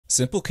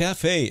Simple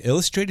Cafe,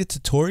 illustrated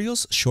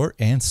tutorials, short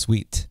and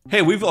sweet.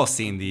 Hey, we've all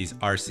seen these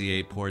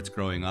RCA ports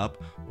growing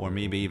up, or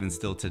maybe even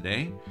still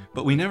today,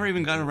 but we never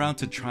even got around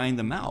to trying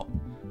them out.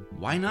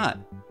 Why not?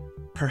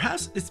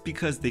 Perhaps it's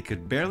because they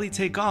could barely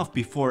take off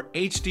before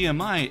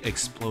HDMI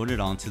exploded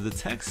onto the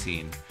tech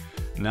scene.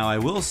 Now I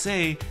will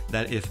say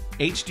that if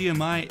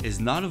HDMI is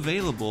not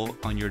available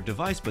on your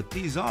device, but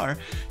these are,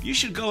 you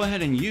should go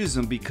ahead and use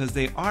them because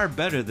they are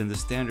better than the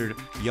standard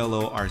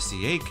yellow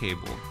RCA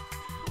cable.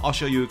 I'll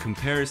show you a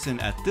comparison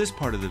at this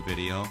part of the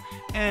video,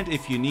 and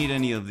if you need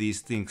any of these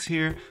things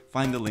here,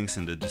 find the links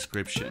in the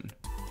description.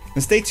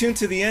 And stay tuned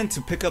to the end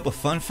to pick up a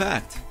fun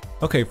fact.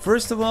 Okay,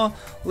 first of all,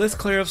 let's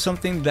clear up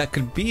something that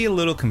could be a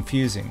little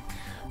confusing.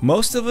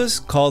 Most of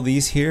us call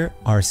these here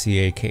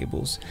RCA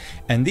cables,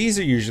 and these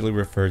are usually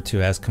referred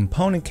to as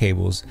component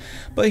cables.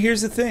 But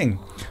here's the thing,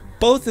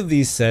 both of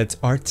these sets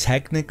are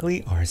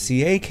technically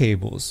RCA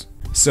cables.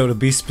 So to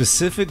be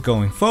specific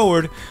going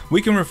forward,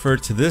 we can refer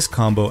to this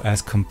combo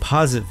as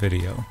composite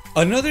video.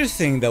 Another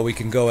thing that we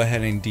can go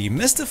ahead and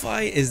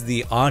demystify is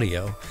the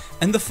audio,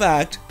 and the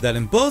fact that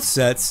in both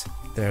sets,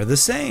 they're the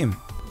same.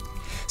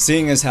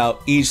 Seeing as how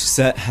each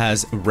set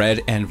has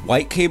red and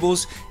white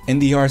cables, in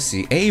the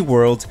RCA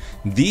world,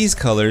 these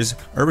colors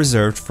are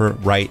reserved for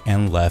right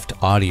and left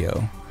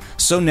audio.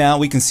 So now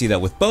we can see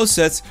that with both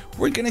sets,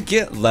 we're gonna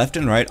get left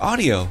and right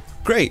audio.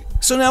 Great,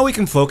 so now we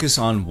can focus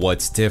on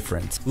what's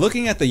different.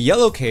 Looking at the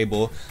yellow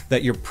cable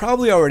that you're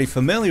probably already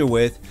familiar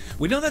with,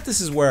 we know that this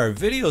is where our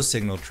video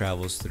signal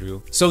travels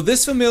through. So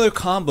this familiar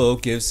combo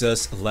gives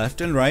us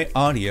left and right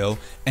audio,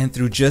 and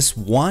through just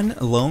one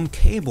lone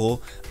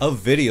cable of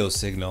video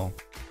signal.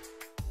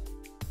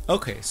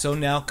 Okay, so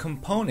now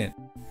component.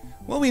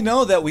 Well, we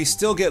know that we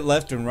still get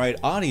left and right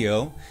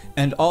audio,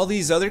 and all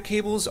these other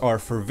cables are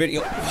for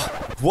video.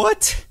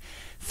 What?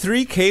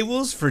 3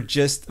 cables for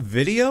just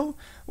video?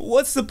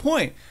 What's the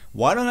point?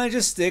 Why don't I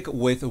just stick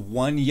with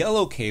one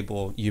yellow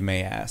cable, you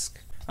may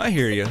ask? I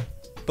hear you.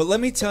 But let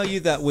me tell you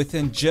that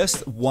within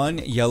just one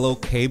yellow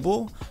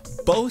cable,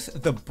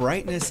 both the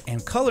brightness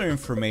and color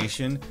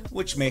information,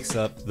 which makes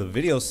up the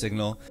video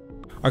signal,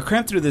 are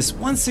cramped through this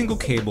one single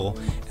cable,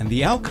 and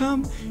the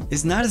outcome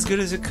is not as good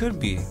as it could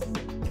be.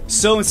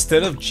 So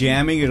instead of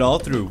jamming it all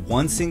through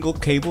one single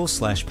cable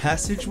 /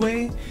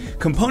 passageway,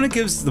 Component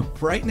gives the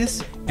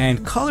brightness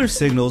and color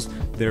signals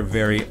their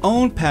very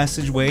own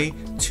passageway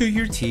to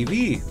your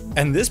TV.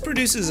 And this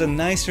produces a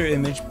nicer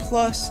image,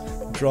 plus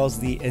draws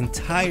the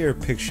entire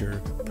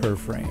picture per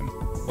frame.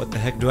 What the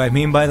heck do I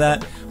mean by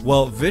that?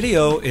 Well,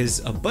 video is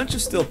a bunch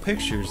of still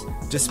pictures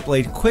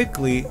displayed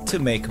quickly to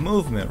make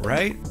movement,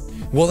 right?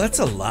 Well, that's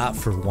a lot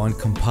for one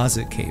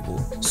composite cable.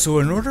 So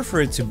in order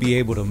for it to be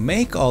able to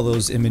make all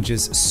those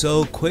images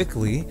so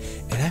quickly,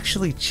 it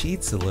actually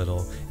cheats a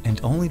little and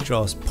only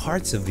draws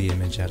parts of the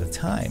image at a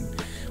time.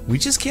 We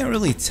just can't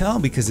really tell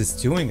because it's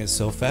doing it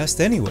so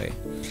fast anyway.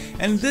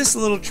 And this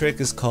little trick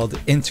is called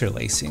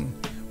interlacing,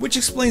 which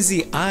explains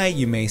the I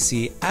you may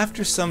see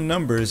after some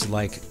numbers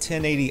like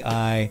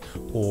 1080i,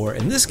 or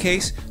in this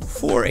case,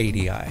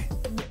 480i.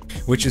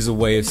 Which is a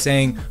way of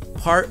saying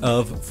part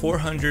of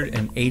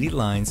 480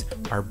 lines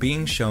are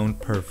being shown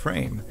per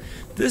frame.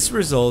 This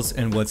results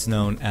in what's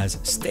known as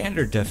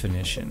standard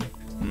definition.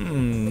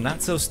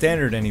 Not so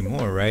standard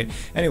anymore, right?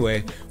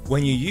 Anyway,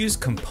 when you use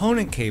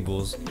component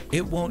cables,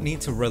 it won't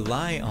need to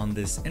rely on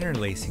this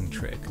interlacing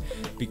trick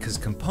because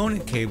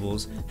component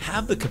cables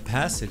have the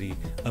capacity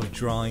of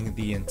drawing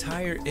the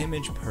entire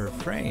image per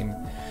frame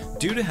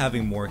due to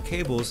having more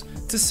cables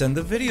to send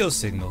the video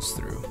signals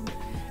through.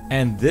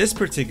 And this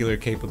particular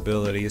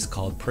capability is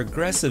called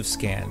progressive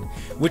scan,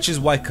 which is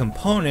why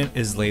component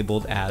is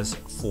labeled as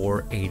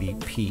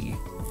 480p.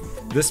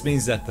 This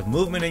means that the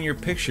movement in your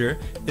picture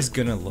is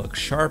gonna look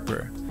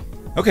sharper.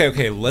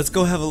 Okay, let's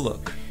go have a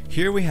look.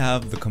 Here we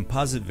have the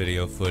composite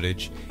video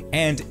footage,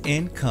 and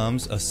in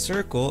comes a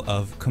circle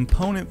of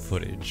component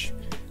footage.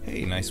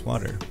 Hey, nice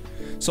water.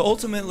 So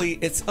ultimately,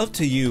 it's up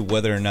to you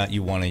whether or not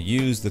you want to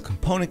use the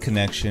component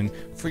connection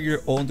for your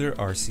older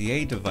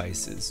RCA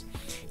devices.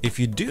 If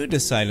you do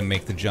decide to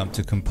make the jump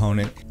to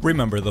component,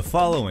 remember the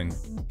following.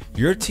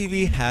 Your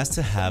TV has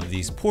to have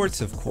these ports,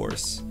 of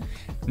course.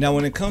 Now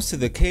when it comes to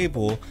the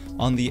cable,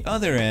 on the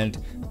other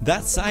end,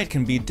 that side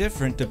can be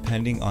different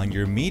depending on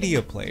your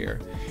media player.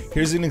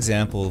 Here's an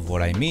example of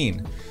what I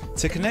mean.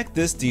 To connect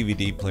this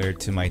DVD player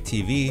to my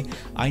TV,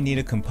 I need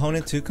a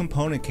component to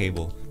component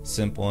cable.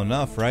 Simple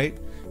enough, right?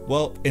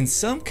 Well, in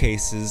some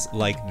cases,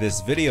 like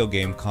this video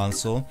game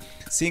console,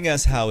 seeing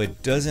as how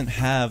it doesn't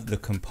have the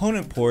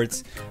component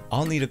ports,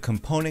 I'll need a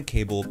component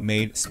cable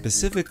made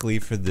specifically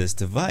for this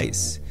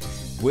device,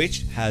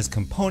 which has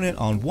component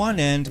on one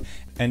end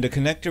and a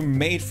connector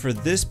made for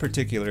this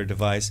particular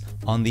device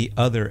on the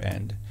other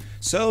end.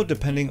 So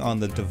depending on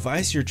the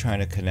device you're trying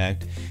to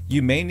connect,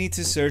 you may need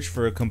to search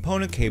for a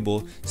component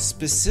cable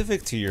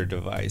specific to your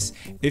device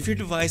if your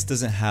device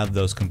doesn't have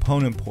those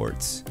component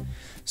ports.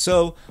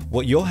 So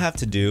what you'll have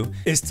to do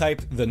is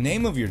type the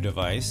name of your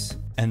device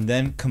and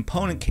then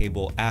component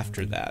cable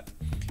after that.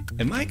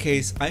 In my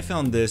case, I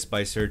found this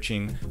by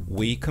searching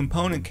Wii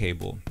component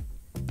cable.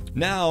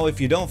 Now, if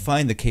you don't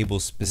find the cable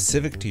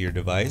specific to your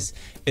device,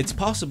 it's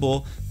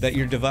possible that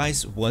your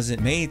device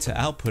wasn't made to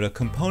output a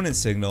component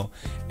signal,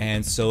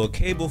 and so a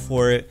cable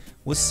for it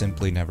was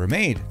simply never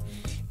made.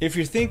 If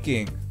you're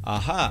thinking,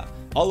 aha,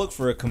 I'll look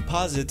for a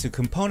composite to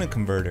component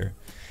converter,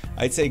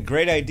 I'd say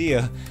great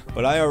idea,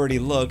 but I already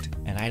looked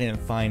and I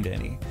didn't find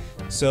any.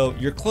 So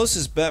your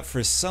closest bet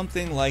for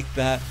something like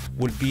that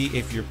would be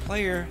if your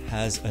player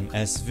has an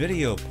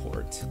S-Video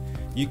port.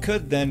 You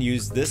could then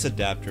use this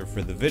adapter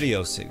for the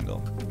video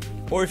signal.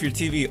 Or if your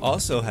TV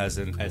also has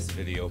an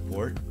S-Video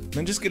port,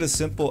 then just get a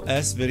simple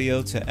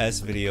S-Video to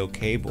S-Video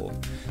cable.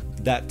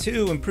 That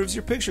too improves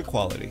your picture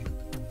quality.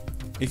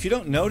 If you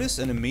don't notice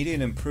an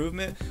immediate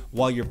improvement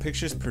while your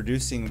picture's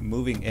producing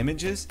moving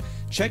images,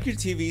 check your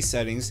TV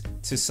settings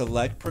to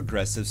select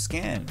progressive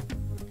scan.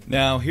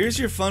 Now, here's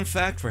your fun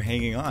fact for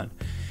hanging on.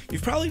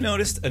 You've probably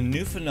noticed a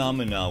new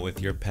phenomenon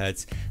with your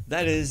pets,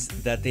 that is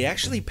that they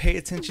actually pay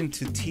attention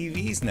to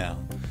TVs now.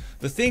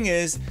 The thing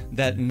is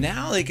that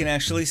now they can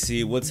actually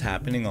see what's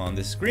happening on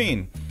the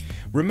screen.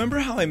 Remember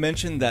how I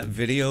mentioned that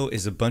video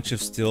is a bunch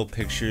of still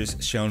pictures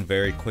shown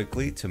very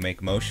quickly to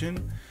make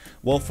motion?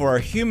 Well, for our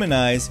human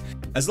eyes,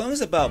 as long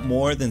as about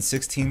more than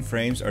 16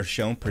 frames are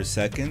shown per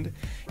second,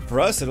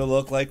 for us it'll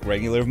look like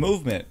regular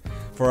movement.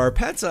 For our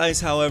pets' eyes,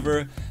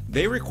 however,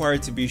 they require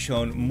to be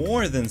shown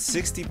more than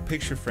 60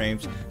 picture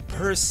frames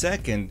per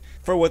second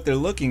for what they're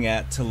looking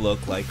at to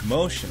look like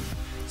motion.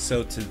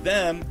 So to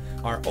them,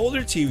 our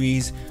older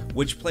TVs,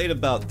 which played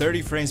about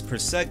 30 frames per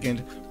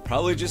second,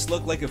 probably just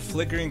look like a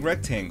flickering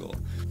rectangle.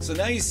 So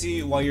now you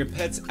see why your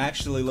pets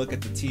actually look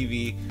at the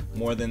TV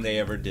more than they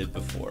ever did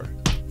before.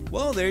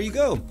 Well, there you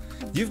go.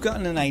 You've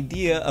gotten an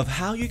idea of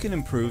how you can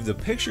improve the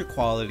picture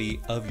quality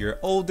of your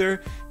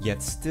older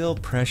yet still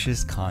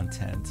precious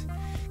content.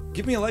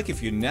 Give me a like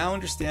if you now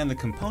understand the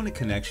component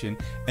connection,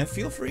 and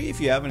feel free if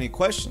you have any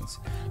questions.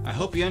 I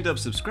hope you end up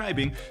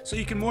subscribing so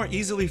you can more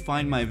easily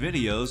find my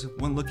videos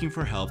when looking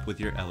for help with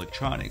your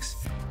electronics.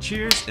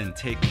 Cheers and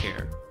take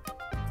care.